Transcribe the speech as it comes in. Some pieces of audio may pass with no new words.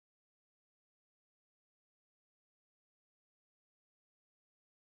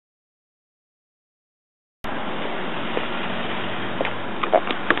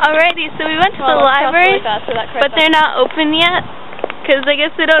Alrighty, so we went to the library, but they're not open yet, because I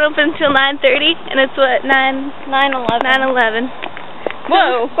guess they don't open until 9:30, and it's what, 9:11.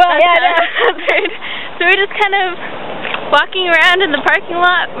 Whoa! Well, yeah, that's weird. So we're just kind of walking around in the parking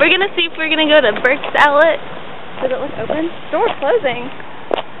lot. We're going to see if we're going to go to Burke's Outlet. Does it look open? Door's closing.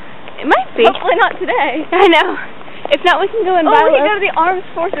 It might be. Hopefully not today. I know. If not, we can go and buy we can go to the Armed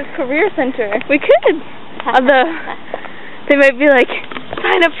Forces Career Center. We could. Although, they might be like,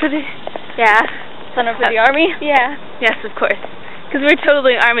 sign up for the... Yeah. Sign up for the Army? Yeah. Yes, of course. Because we're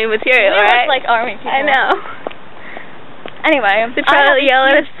totally Army material, right? We look like Army people. I know. Anyway, they probably yell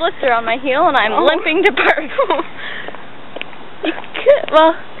at us. Blister on my heel, and I'm limping to Burke. You could,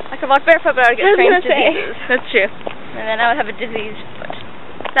 well, I could walk barefoot, but I would get strange diseases. That's true. And then I would have a diseased foot.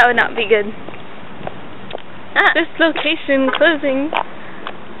 That would not be good. This location closing.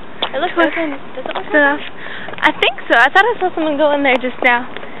 It looks open. Does it look open? I think so. I thought I saw someone go in there just now.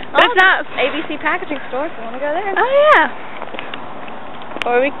 But it's not. ABC Packaging Store, if you want to go there. Oh, yeah.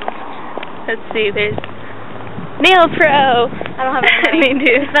 Or we... Let's see, there's... Nail Pro. I don't have any money. Me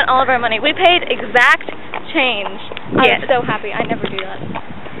too. We spent all of our money. We paid exact change. I'm so happy. I never do that.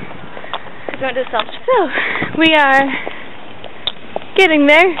 We went to self-check. So, we are getting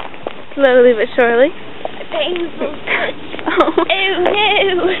there, slowly but surely. Painful. Oh. Ew,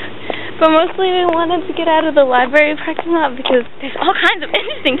 no. But mostly we wanted to get out of the library parking lot because there's all kinds of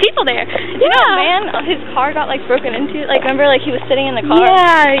interesting people there. You know, man, his car got like broken into. Like, remember, like he was sitting in the car.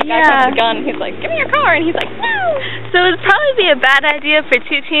 Yeah, the guy comes with a gun. And he's like, "Give me your car," and he's like, "No." So it'd probably be a bad idea for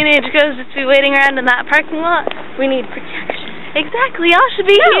two teenage girls just to be waiting around in that parking lot. We need protection. Exactly. Y'all should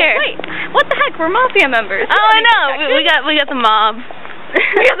be here. Wait, what the heck? We're Mafia members. Oh, I know. We got the mob.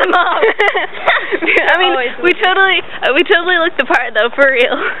 We got the mob. I mean, we totally looked the part though, for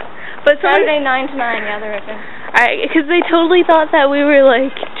real. But Saturday 9 to 9, yeah, they're open. Alright, because they totally thought that we were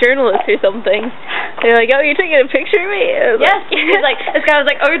like journalists or something. They're like, "Oh, you're taking a picture of me?" Yes. He's like, this guy was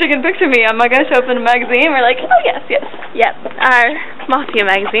like, "Oh, you're taking a picture of me. Am I going to show up in a magazine?" We're like, "Oh, yes, yes." Yep, our Mafia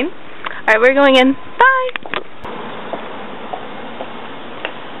magazine. Alright, we're going in. Bye.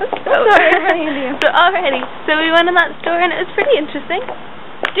 Alrighty, so we went in that store and it was pretty interesting.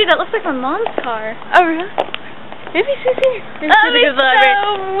 Dude, that looks like my mom's car. Oh, really? Maybe she's here. That'd be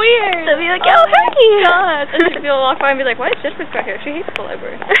so weird. They'll be like, "Oh, hey!" God. And then people walk by and be like, "Why is Jennifer back here? She hates the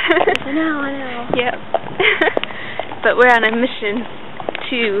library." I know. Yep. But we're on a mission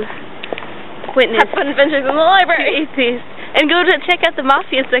to witness fun adventures in the library. And go to check out the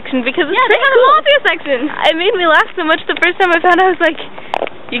Mafia section because it's pretty cool. The Mafia section. It made me laugh so much the first time I found out. I was like,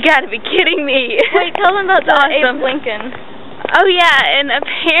 "You gotta be kidding me." Wait, tell them about Abe Lincoln. Oh yeah, and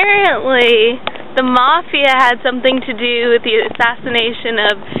apparently the Mafia had something to do with the assassination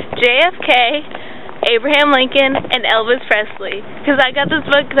of JFK, Abraham Lincoln, and Elvis Presley. Because I got this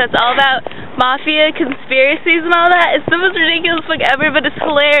book that's all about Mafia conspiracies and all that. It's the most ridiculous book ever, but it's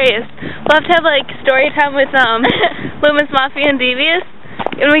hilarious. We'll have to have like story time with Loomis Mafia and Devious,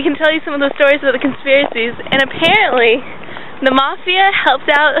 and we can tell you some of the stories of the conspiracies. And apparently the Mafia helped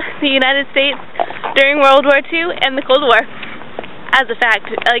out the United States during World War II and the Cold War. As a fact.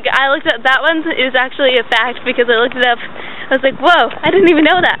 Like, I looked up that one is actually a fact because I looked it up. I was like, whoa, I didn't even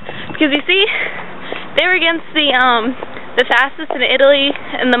know that. Because you see, they were against the fascists in Italy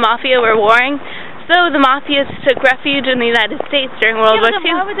and the Mafia were warring. So the Mafia took refuge in the United States during World War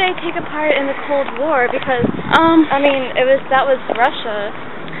II. Why would they take a part in the Cold War? Because I mean, that was Russia.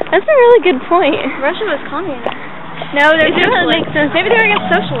 That's a really good point. Russia was communist. No, they're socialist. Maybe they were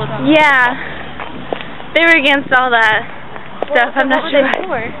against socialism. Yeah. They were against all that stuff. I'm not sure.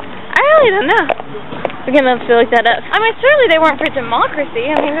 I really don't know. We're gonna have to look that up. I mean, certainly they weren't for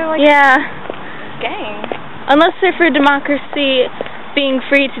democracy. I mean, they're like gangs. Unless they're for democracy, being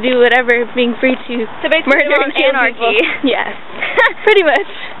free to do whatever, being free to murder and anarchy. Yes, pretty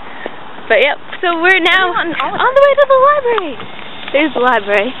much. But yep. So we're now on the way to the library. There's the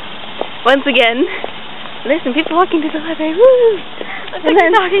library. Once again, there's some people walking to the library. Woo! And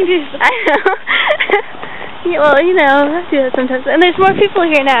then talking to. I know. Yeah, well, you know, I do that sometimes. And there's more people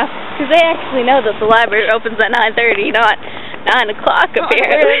here now, because they actually know that the library opens at 9:30, not 9 o'clock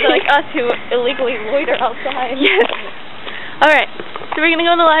apparently. Like us who illegally loiter outside. Yes. Alright, so we're going to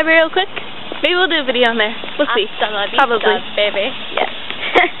go in the library real quick. Maybe we'll do a video on there. We'll see. Probably. Baby. Yes.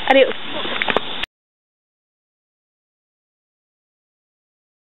 Adios.